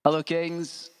Hello,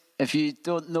 Kings. If you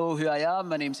don't know who I am,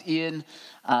 my name's Ian,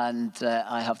 and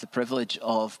I have the privilege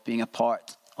of being a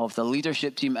part of the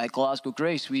leadership team at Glasgow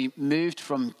Grace. We moved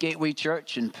from Gateway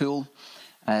Church in Poole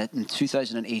in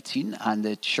 2018, and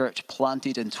the church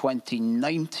planted in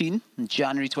 2019, in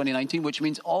January 2019, which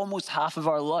means almost half of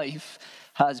our life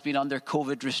has been under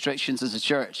COVID restrictions as a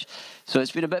church. So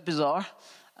it's been a bit bizarre,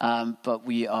 but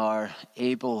we are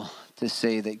able to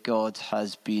say that God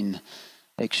has been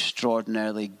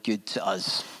extraordinarily good to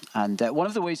us. And one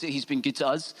of the ways that he's been good to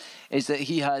us is that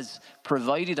he has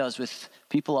provided us with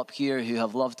people up here who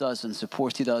have loved us and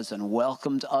supported us and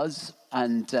welcomed us.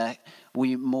 And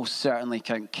we most certainly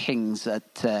count Kings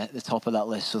at the top of that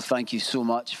list. So thank you so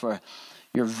much for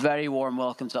your very warm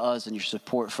welcome to us and your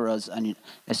support for us, and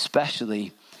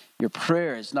especially your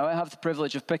prayers. Now, I have the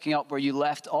privilege of picking up where you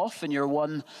left off in your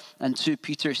 1 and 2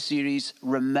 Peter series,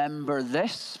 Remember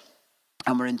This.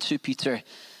 And we're in 2 Peter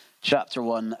chapter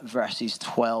 1, verses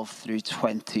 12 through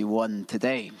 21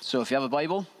 today. So if you have a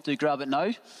Bible, do grab it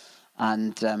now,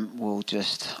 and we'll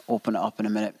just open it up in a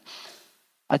minute.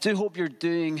 I do hope you're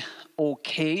doing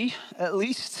okay, at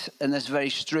least, in this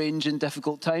very strange and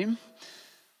difficult time.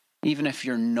 Even if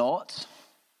you're not,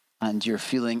 and you're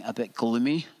feeling a bit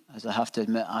gloomy, as I have to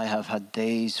admit, I have had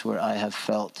days where I have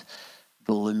felt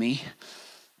gloomy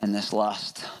in this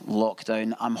last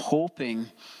lockdown. I'm hoping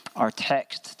our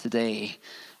text today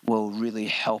will really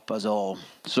help us all.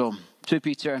 So, 2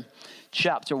 Peter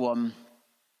chapter 1,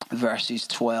 verses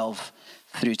 12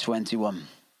 through 21.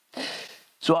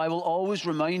 So I will always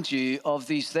remind you of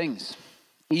these things,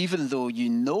 even though you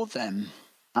know them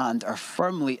and are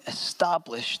firmly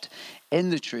established in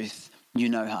the truth you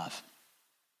now have.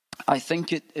 I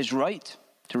think it is right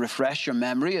to refresh your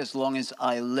memory as long as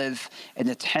I live in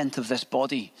the tent of this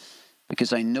body,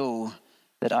 because I know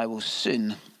that I will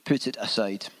soon put it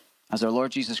aside, as our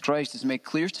Lord Jesus Christ has made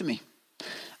clear to me.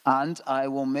 And I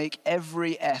will make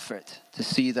every effort to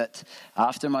see that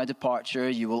after my departure,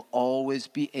 you will always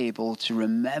be able to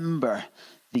remember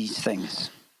these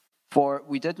things. For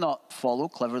we did not follow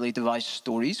cleverly devised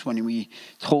stories when we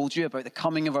told you about the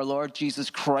coming of our Lord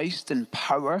Jesus Christ in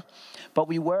power, but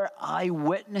we were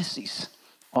eyewitnesses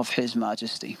of his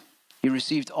majesty. He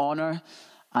received honor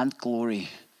and glory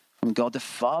from God the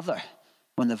Father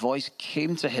when the voice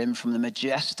came to him from the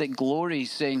majestic glory,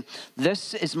 saying,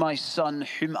 "This is my Son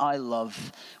whom I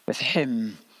love. With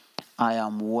him I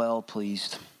am well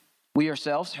pleased." We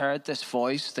ourselves heard this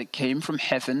voice that came from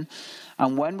heaven,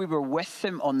 and when we were with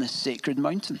him on the sacred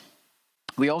mountain.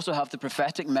 We also have the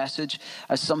prophetic message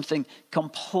as something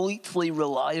completely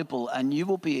reliable, and you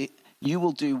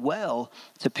will do well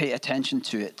to pay attention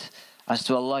to it as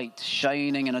to a light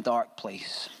shining in a dark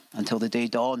place, until the day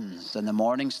dawns and the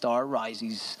morning star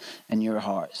rises in your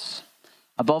hearts.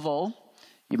 Above all,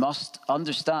 you must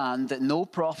understand that no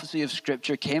prophecy of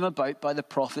Scripture came about by the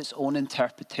prophet's own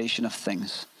interpretation of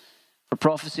things. For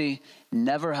prophecy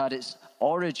never had its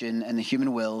origin in the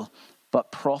human will,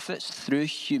 but prophets,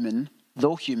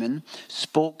 though human,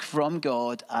 spoke from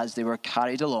God as they were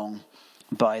carried along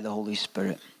by the Holy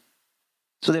Spirit.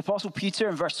 So the Apostle Peter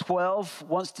in verse 12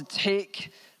 wants to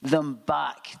take them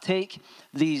back. Take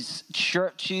these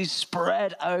churches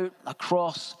spread out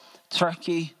across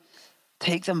Turkey.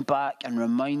 Take them back and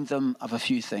remind them of a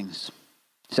few things.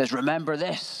 He says, remember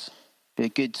this. Be a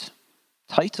good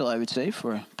title, I would say,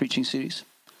 for a preaching series.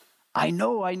 I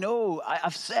know.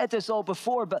 I've said this all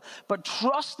before, but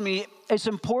trust me, it's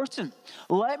important.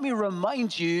 Let me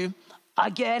remind you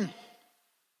again.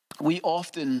 We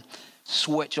often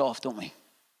switch off, don't we,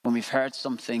 when we've heard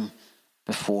something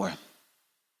before.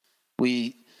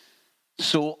 We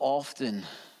so often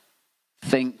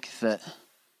think that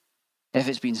if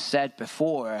it's been said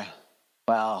before,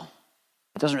 well,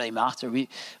 it doesn't really matter. We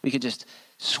could just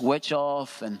switch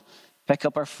off and pick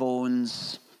up our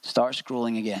phones, start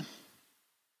scrolling again.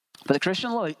 But the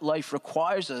Christian life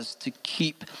requires us to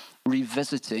keep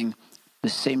revisiting the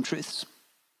same truths.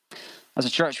 As a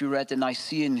church, we read the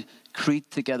Nicene Creed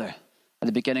together at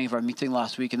the beginning of our meeting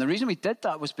last week. And the reason we did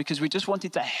that was because we just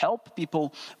wanted to help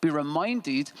people be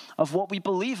reminded of what we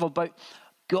believe about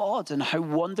God and how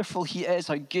wonderful he is,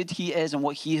 how good he is, and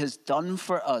what he has done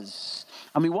for us.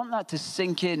 And we want that to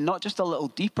sink in, not just a little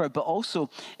deeper, but also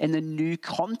in the new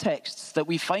contexts that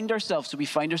we find ourselves. So we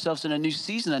find ourselves in a new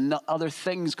season and other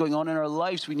things going on in our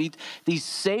lives. We need these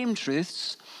same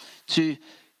truths to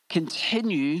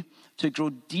continue to grow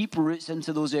deep roots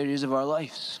into those areas of our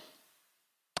lives.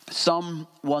 Some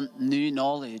want new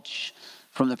knowledge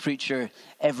from the preacher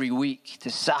every week to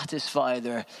satisfy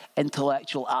their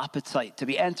intellectual appetite, to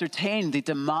be entertained. They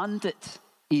demand it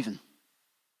even.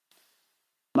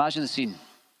 Imagine the scene.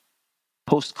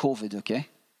 Post-COVID, okay?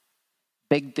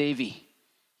 Big Davy,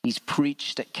 he's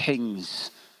preached at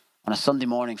King's on a Sunday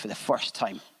morning for the first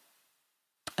time.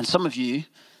 And some of you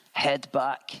head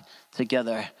back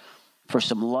together for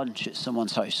some lunch at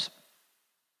someone's house.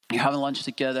 You're having lunch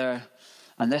together,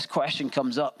 and this question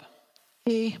comes up.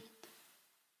 Hey,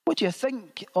 what do you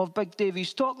think of Big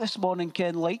Davy's talk this morning,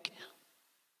 Ken Lake?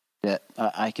 Yeah,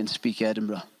 I can speak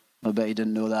Edinburgh. I bet you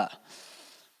didn't know that.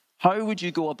 How would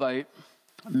you go about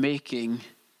making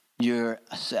your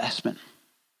assessment?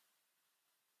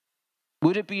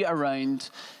 Would it be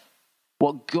around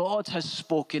what God has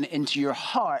spoken into your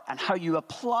heart and how you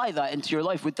apply that into your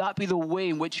life? Would that be the way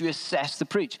in which you assess the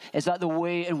preach? Is that the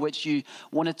way in which you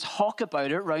want to talk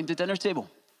about it around the dinner table?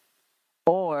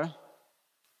 Or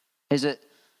is it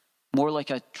more like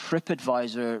a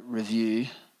TripAdvisor review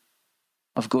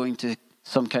of going to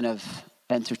some kind of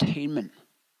entertainment,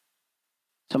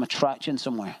 some attraction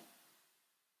somewhere?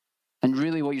 And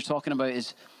really what you're talking about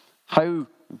is how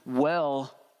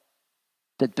well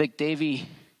did Big Davy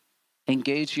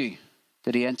engage you?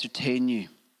 Did he entertain you?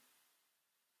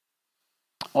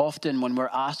 Often when we're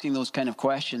asking those kind of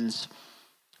questions,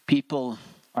 people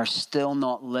are still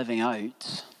not living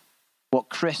out what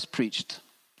Chris preached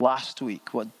last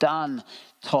week, what Dan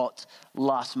taught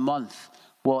last month,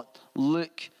 what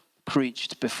Luke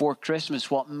preached before Christmas,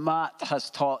 what Matt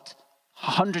has taught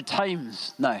 100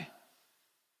 times now.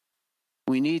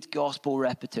 We need gospel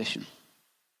repetition,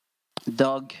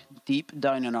 dug deep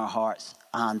down in our hearts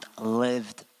and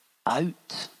lived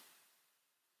out.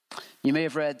 You may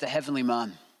have read The Heavenly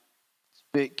Man,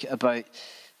 a book about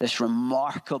this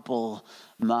remarkable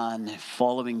man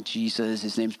following Jesus.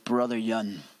 His name's Brother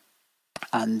Yun.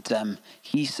 And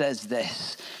he says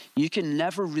this: you can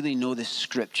never really know the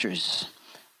scriptures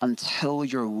until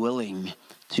you're willing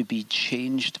to be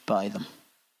changed by them.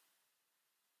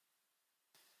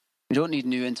 We don't need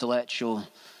new intellectual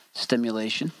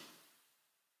stimulation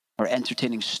or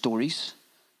entertaining stories.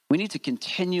 We need to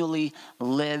continually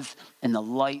live in the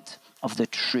light of the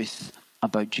truth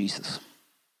about Jesus.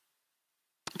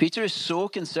 Peter is so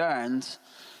concerned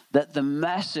that the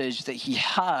message that he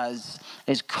has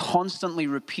is constantly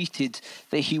repeated,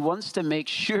 that he wants to make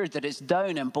sure that it's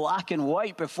down in black and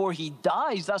white before he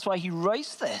dies. That's why he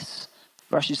writes this.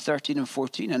 Verses 13 and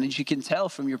 14. And as you can tell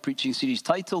from your preaching series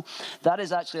title, that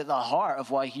is actually at the heart of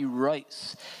why he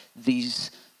writes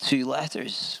these two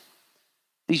letters.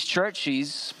 These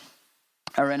churches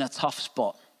are in a tough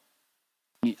spot.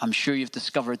 I'm sure you've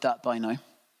discovered that by now.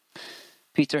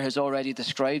 Peter has already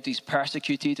described these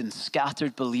persecuted and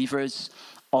scattered believers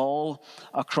all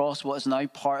across what is now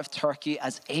part of Turkey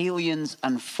as aliens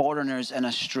and foreigners in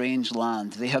a strange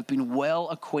land. They have been well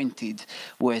acquainted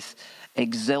with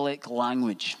exilic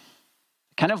language,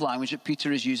 the kind of language that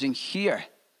Peter is using here,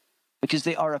 because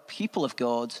they are a people of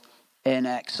God in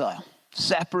exile,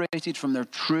 separated from their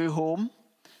true home,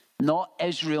 not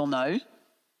Israel now,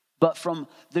 but from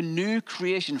the new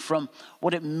creation, from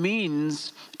what it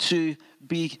means to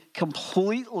be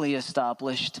completely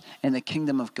established in the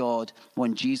kingdom of God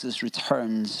when Jesus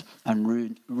returns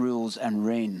and rules and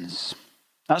reigns.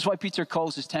 That's why Peter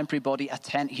calls his temporary body a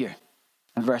tent here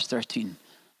in verse 13.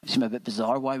 It seems a bit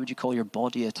bizarre. Why would you call your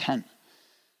body a tent?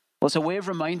 Well, it's a way of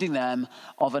reminding them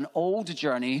of an old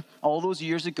journey all those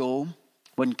years ago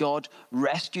when God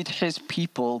rescued his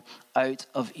people out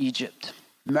of Egypt,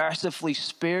 mercifully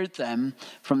spared them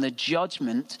from the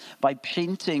judgment by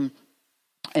painting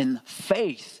in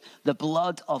faith the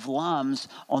blood of lambs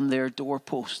on their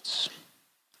doorposts.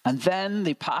 And then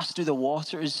they passed through the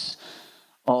waters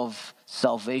of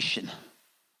salvation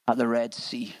at the Red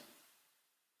Sea.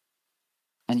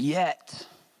 And yet,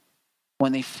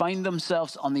 when they find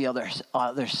themselves on the other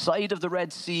side of the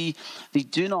Red Sea, they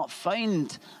do not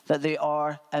find that they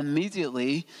are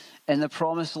immediately in the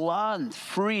promised land,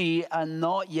 free and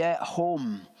not yet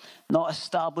home, not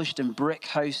established in brick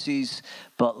houses,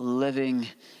 but living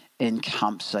in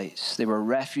campsites. They were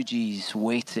refugees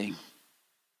waiting.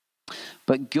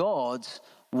 But God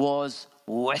was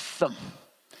with them.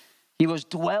 He was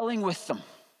dwelling with them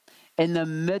in the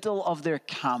middle of their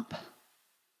camp,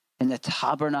 in the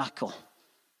tabernacle,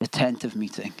 the tent of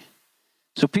meeting.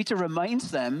 So Peter reminds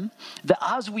them that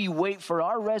as we wait for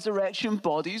our resurrection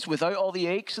bodies, without all the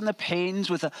aches and the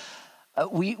pains,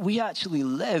 we actually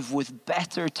live with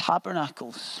better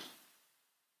tabernacles.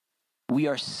 We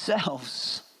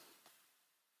ourselves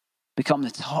become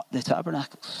the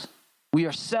tabernacles. We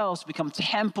ourselves become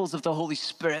temples of the Holy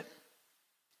Spirit.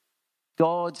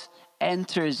 God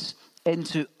enters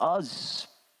into us,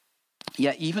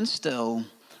 yet even still,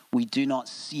 we do not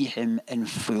see him in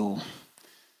full.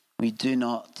 We do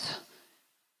not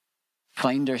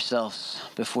find ourselves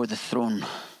before the throne,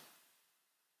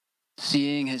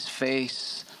 seeing his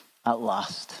face at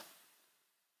last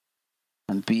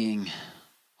and being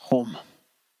home.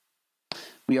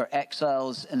 We are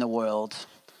exiles in the world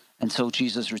until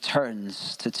Jesus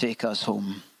returns to take us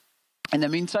home. In the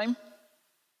meantime,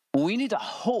 we need a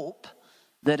hope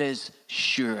that is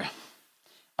sure.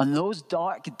 On those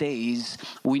dark days,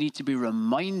 we need to be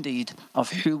reminded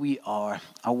of who we are,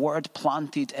 a word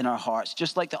planted in our hearts,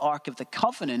 just like the Ark of the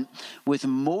Covenant with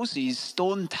Moses'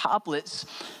 stone tablets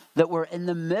that were in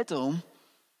the middle,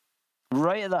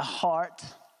 right at the heart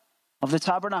of the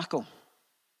tabernacle.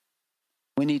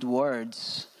 We need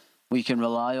words we can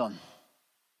rely on.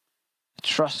 A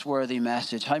trustworthy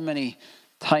message. How many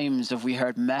times have we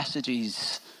heard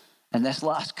messages in this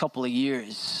last couple of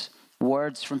years,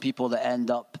 words from people that end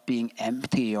up being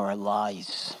empty or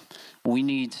lies? We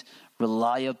need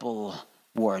reliable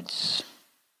words.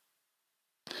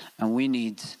 And we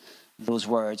need those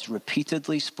words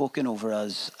repeatedly spoken over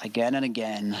us again and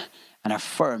again and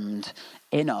affirmed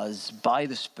in us by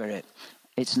the Spirit.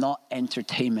 It's not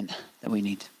entertainment that we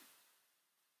need.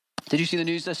 Did you see the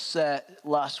news this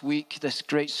last week? This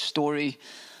great story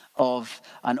of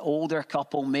an older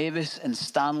couple, Mavis and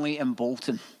Stanley in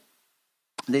Bolton.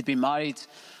 They'd been married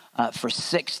for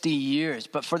 60 years,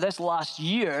 but for this last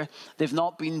year, they've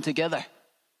not been together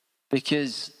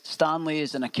because Stanley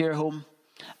is in a care home,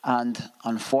 and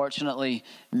unfortunately,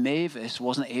 Mavis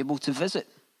wasn't able to visit.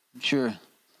 I'm sure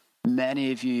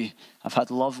many of you have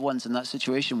had loved ones in that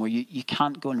situation where you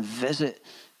can't go and visit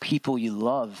people you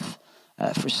love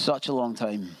for such a long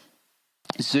time.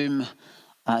 Zoom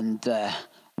and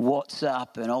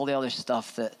WhatsApp and all the other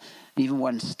stuff that even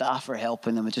when staff are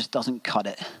helping them, it just doesn't cut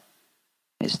it.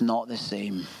 It's not the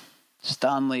same.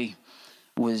 Stanley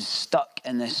was stuck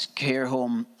in this care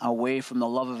home away from the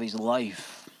love of his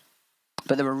life.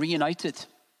 But they were reunited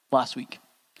last week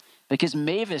because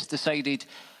Mavis decided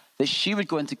that she would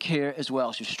go into care as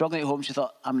well. She was struggling at home. She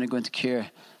thought, I'm going to go into care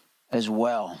as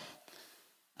well.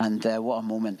 And what a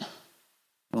moment.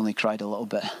 I only cried a little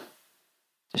bit.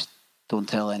 Just don't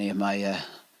tell any of my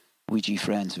Ouija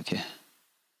friends, okay?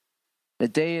 The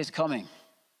day is coming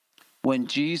when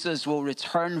Jesus will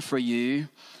return for you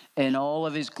in all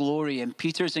of his glory. And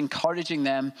Peter's encouraging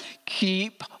them,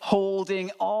 keep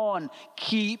holding on,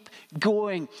 keep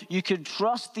going. You can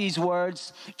trust these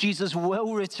words. Jesus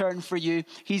will return for you.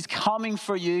 He's coming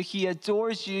for you. He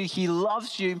adores you. He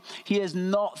loves you. He has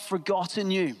not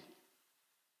forgotten you.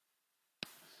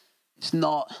 It's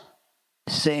not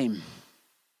the same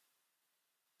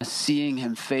as seeing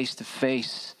him face to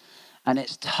face. And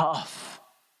it's tough,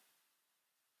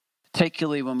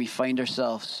 particularly when we find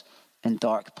ourselves in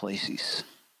dark places.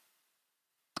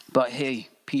 But hey,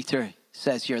 Peter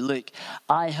says here, look,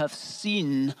 I have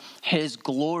seen his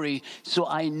glory, so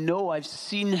I know I've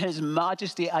seen his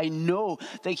majesty. I know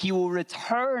that he will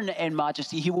return in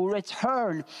majesty. He will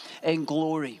return in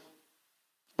glory.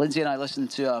 Lindsay and I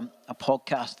listened to a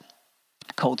podcast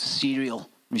called Serial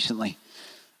recently.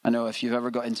 I know if you've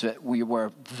ever got into it, we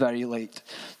were very late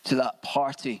to that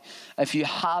party. If you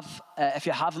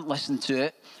haven't listened to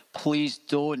it, please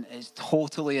don't. It's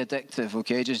totally addictive,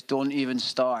 okay? Just don't even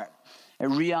start. It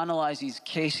reanalyzes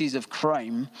cases of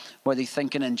crime where they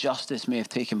think an injustice may have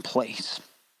taken place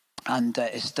and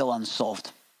is still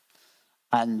unsolved.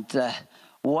 And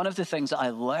one of the things that I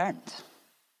learned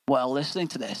while listening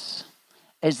to this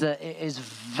is that it is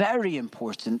very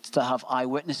important to have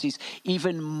eyewitnesses,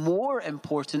 even more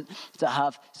important to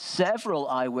have several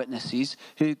eyewitnesses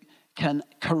who can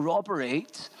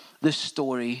corroborate the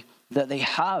story that they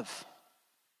have.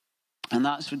 And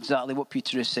that's exactly what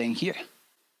Peter is saying here.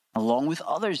 Along with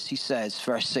others, he says,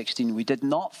 verse 16, we did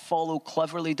not follow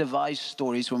cleverly devised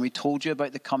stories when we told you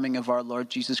about the coming of our Lord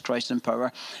Jesus Christ in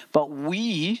power, but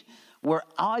we were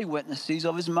eyewitnesses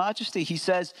of his majesty. He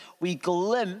says, we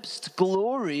glimpsed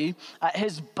glory at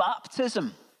his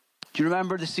baptism. Do you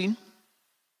remember the scene?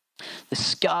 The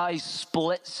sky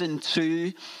splits in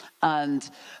two and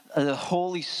the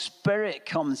Holy Spirit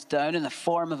comes down in the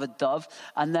form of a dove,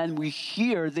 and then we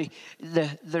hear the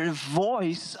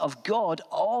voice of God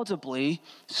audibly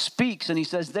speaks, and he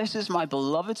says, this is my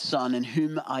beloved Son in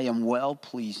whom I am well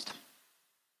pleased.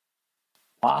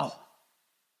 Wow.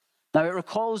 Now it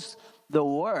recalls the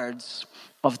words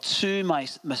of two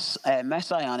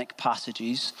messianic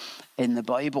passages in the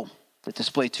Bible that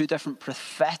display two different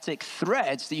prophetic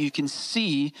threads that you can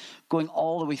see going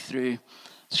all the way through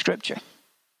Scripture.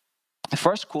 The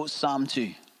first quotes Psalm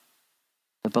 2,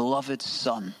 the beloved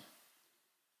Son,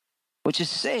 which is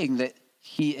saying that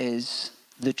he is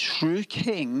the true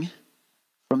king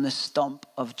from the stump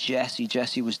of Jesse.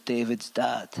 Jesse was David's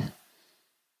dad.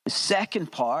 The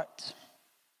second part,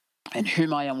 in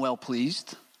whom I am well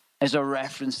pleased, is a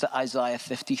reference to Isaiah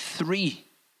 53,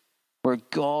 where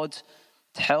God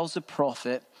tells the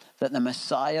prophet that the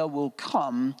Messiah will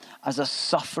come as a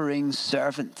suffering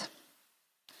servant,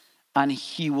 and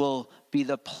he will be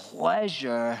the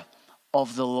pleasure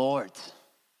of the Lord,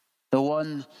 the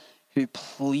one who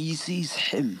pleases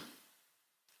him.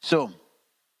 So,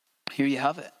 here you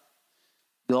have it.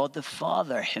 God the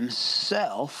Father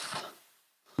himself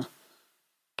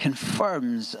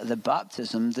confirms at the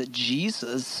baptism that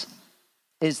Jesus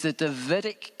is the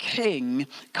Davidic king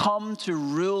come to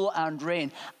rule and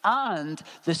reign, and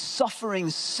the suffering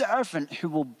servant who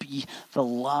will be the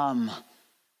Lamb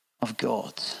of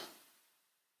God.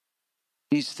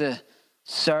 He's the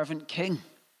servant king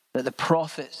that the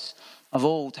prophets of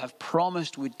old have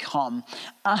promised would come.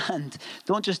 And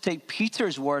don't just take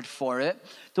Peter's word for it.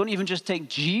 Don't even just take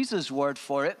Jesus' word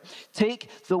for it. Take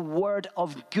the word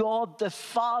of God the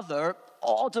Father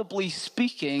audibly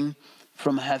speaking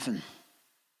from heaven.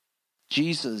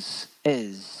 Jesus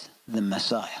is the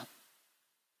Messiah.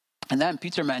 And then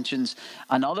Peter mentions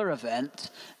another event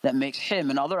that makes him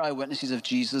and other eyewitnesses of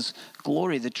Jesus'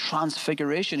 glory, the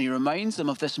transfiguration. He reminds them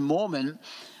of this moment,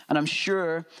 and I'm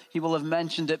sure he will have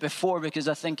mentioned it before, because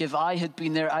I think if I had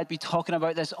been there, I'd be talking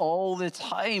about this all the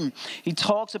time. He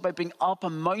talks about being up a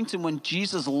mountain when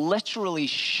Jesus literally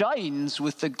shines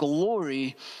with the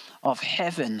glory of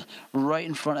heaven right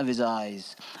in front of his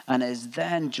eyes, and is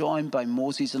then joined by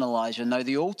Moses and Elijah. Now,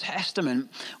 the Old Testament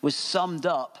was summed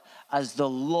up as the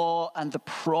law and the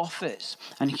prophets,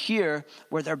 and here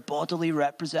were their bodily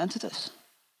representatives.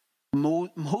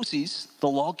 Moses, the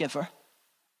lawgiver,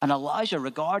 and Elijah,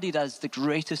 regarded as the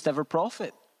greatest ever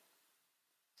prophet.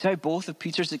 See how both of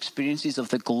Peter's experiences of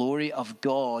the glory of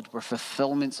God were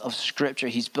fulfillments of Scripture.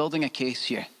 He's building a case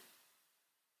here.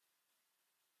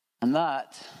 And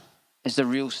that is the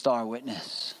real star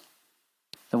witness,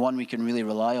 the one we can really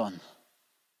rely on,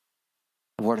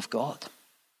 the Word of God.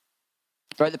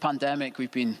 Throughout the pandemic,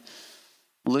 we've been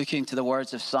looking to the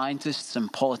words of scientists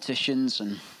and politicians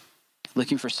and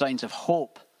looking for signs of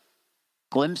hope,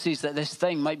 glimpses that this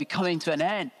thing might be coming to an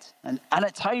end. And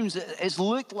at times, it's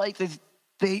looked like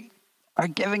they are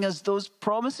giving us those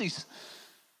promises.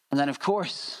 And then, of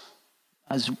course,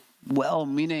 as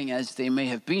well-meaning as they may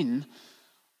have been,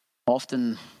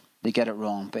 often they get it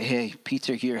wrong. But hey,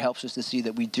 Peter here helps us to see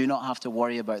that we do not have to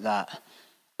worry about that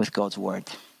with God's word.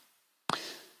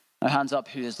 Now, hands up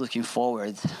who is looking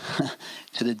forward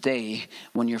to the day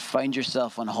when you find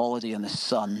yourself on holiday in the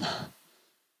sun.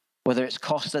 Whether it's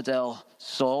Costa del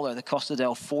Sol or the Costa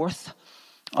del Forth,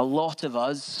 a lot of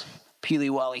us,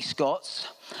 Peely-Wally Scots,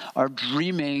 are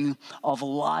dreaming of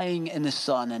lying in the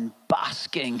sun and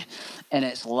basking in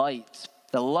its light.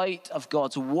 The light of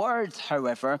God's word,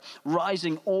 however,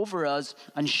 rising over us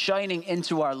and shining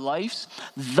into our lives,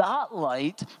 that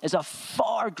light is a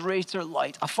far greater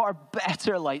light, a far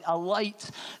better light, a light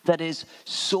that is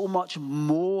so much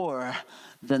more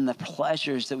than the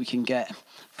pleasures that we can get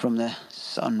from the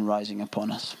sun rising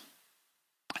upon us.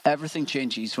 Everything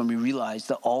changes when we realize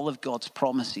that all of God's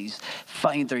promises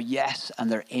find their yes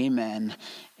and their amen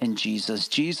in Jesus.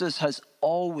 Jesus has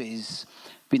always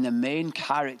been the main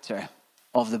character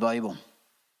of the Bible.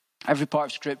 Every part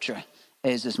of Scripture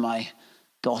is, as my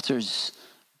daughter's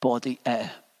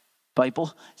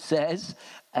Bible says,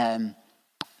 the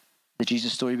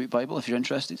Jesus Storybook Bible, if you're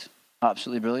interested.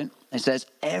 Absolutely brilliant. It says,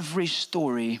 every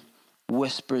story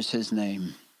whispers his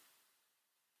name.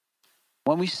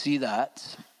 When we see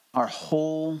that, our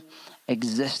whole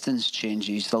existence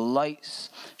changes. The lights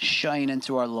shine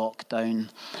into our lockdown.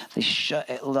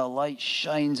 The light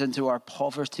shines into our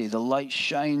poverty. The light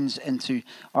shines into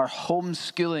our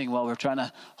homeschooling while we're trying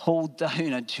to hold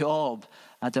down a job,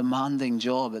 a demanding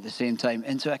job at the same time,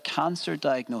 into a cancer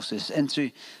diagnosis,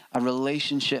 into a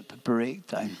relationship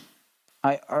breakdown.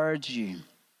 I urge you,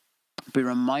 be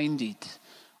reminded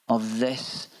of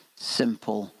this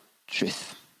simple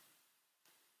truth.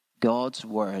 God's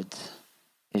word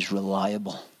is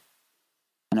reliable,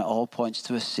 and it all points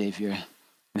to a Savior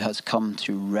who has come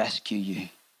to rescue you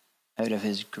out of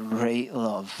his great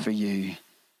love for you,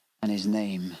 and his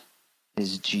name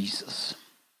is Jesus.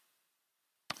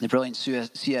 The brilliant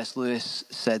C.S. Lewis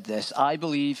said this: I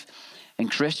believe in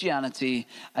Christianity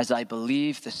as I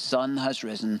believe the sun has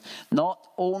risen, not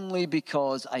only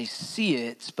because I see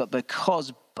it, but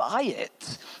because by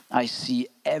it I see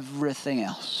everything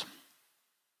else.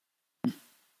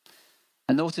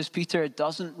 And notice Peter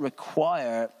doesn't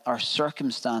require our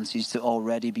circumstances to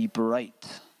already be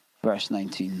bright. Verse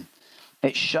 19.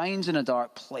 It shines in a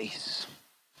dark place.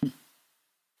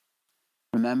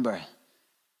 Remember,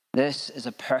 This is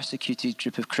a persecuted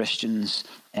group of Christians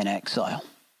in exile.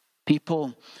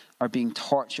 People are being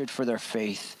tortured for their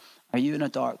faith. Are you in a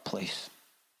dark place?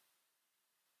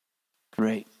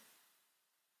 Great.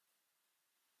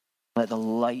 Let the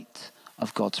light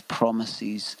of God's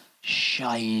promises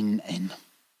shine in.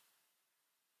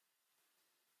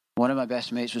 One of my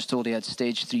best mates was told he had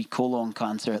stage 3 colon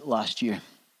cancer last year.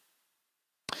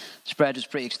 Spread was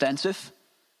pretty extensive.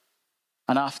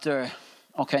 And after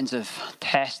all kinds of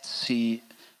tests, he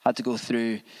had to go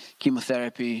through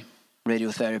chemotherapy,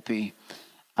 radiotherapy,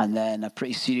 and then a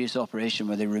pretty serious operation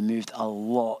where they removed a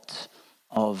lot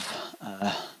of,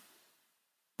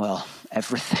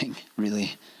 everything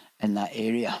really in that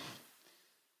area.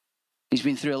 He's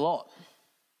been through a lot.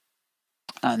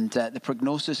 And the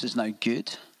prognosis is now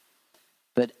good.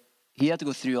 But he had to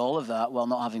go through all of that while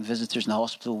not having visitors in the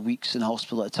hospital, weeks in the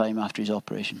hospital at a time after his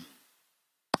operation.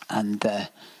 And I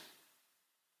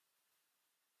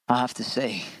have to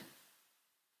say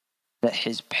that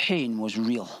his pain was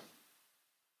real.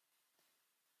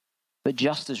 But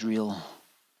just as real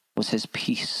was his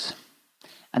peace.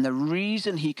 And the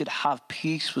reason he could have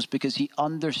peace was because he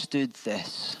understood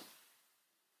this,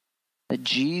 that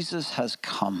Jesus has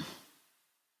come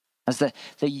as the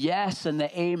yes and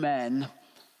the amen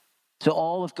to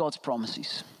all of God's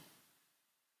promises.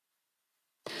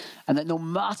 And that no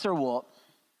matter what,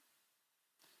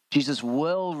 Jesus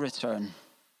will return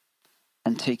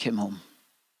and take him home.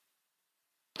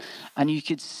 And you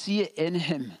could see it in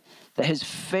him that his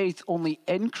faith only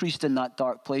increased in that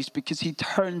dark place because he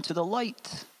turned to the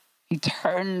light. He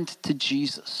turned to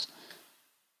Jesus,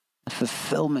 the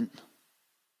fulfillment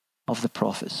of the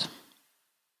prophets.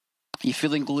 Are you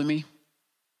feeling gloomy?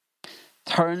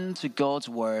 Turn to God's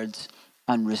word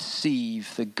and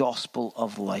receive the gospel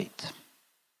of light.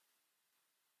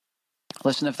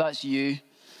 Listen, if that's you,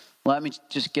 let me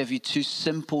just give you 2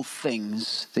 simple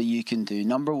things that you can do.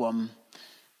 Number 1,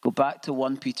 go back to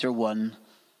 1 Peter 1,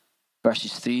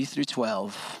 verses 3 through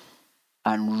 12,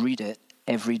 and read it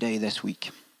every day this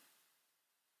week.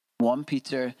 1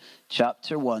 Peter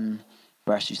chapter 1,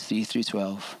 verses 3 through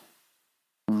 12.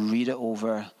 Read it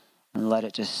over and let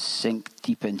it just sink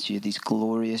deep into you, these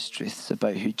glorious truths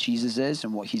about who Jesus is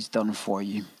and what he's done for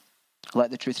you.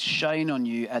 Let the truth shine on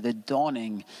you at the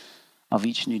dawning of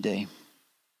each new day.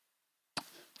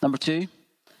 Number 2,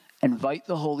 invite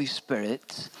the Holy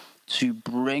Spirit to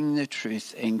bring the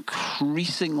truth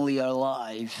increasingly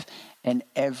alive in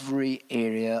every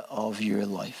area of your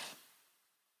life.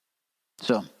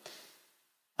 So,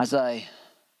 as I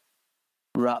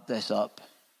wrap this up,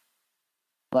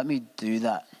 let me do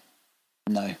that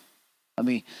now. Let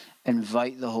me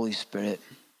invite the Holy Spirit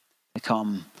to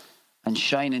come and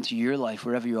shine into your life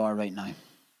wherever you are right now.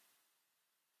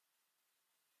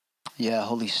 Yeah,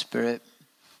 Holy Spirit,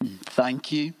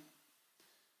 thank you.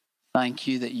 Thank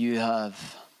you that you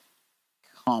have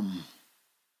come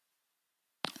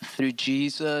through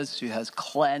Jesus, who has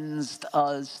cleansed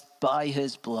us by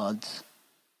his blood.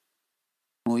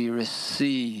 We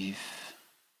receive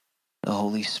the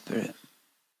Holy Spirit.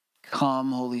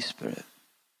 Come, Holy Spirit.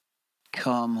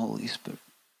 Come, Holy Spirit.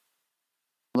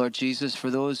 Lord Jesus, for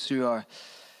those who are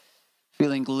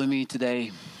feeling gloomy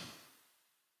today,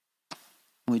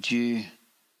 would you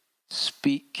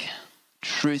speak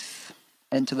truth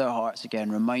into their hearts again?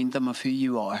 Remind them of who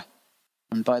you are.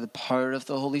 And by the power of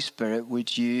the Holy Spirit,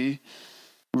 would you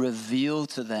reveal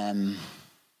to them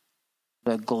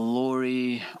the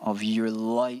glory of your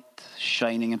light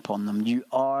shining upon them? You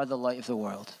are the light of the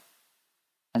world.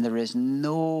 And there is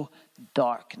no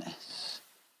darkness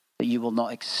that you will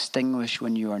not extinguish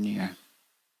when you are near.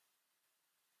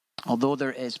 Although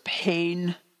there is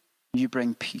pain, you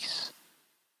bring peace.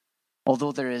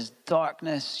 Although there is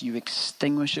darkness, you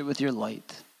extinguish it with your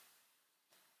light.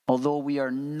 Although we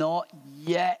are not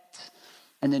yet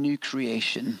in the new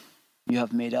creation, you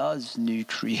have made us new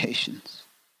creations.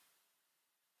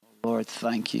 Lord,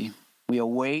 thank you. We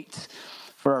await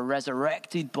for our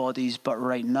resurrected bodies, but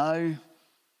right now,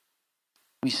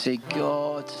 we say,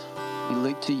 God, we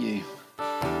look to you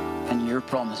and your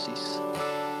promises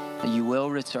that you will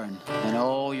return in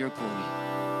all your glory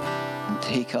and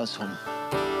take us home.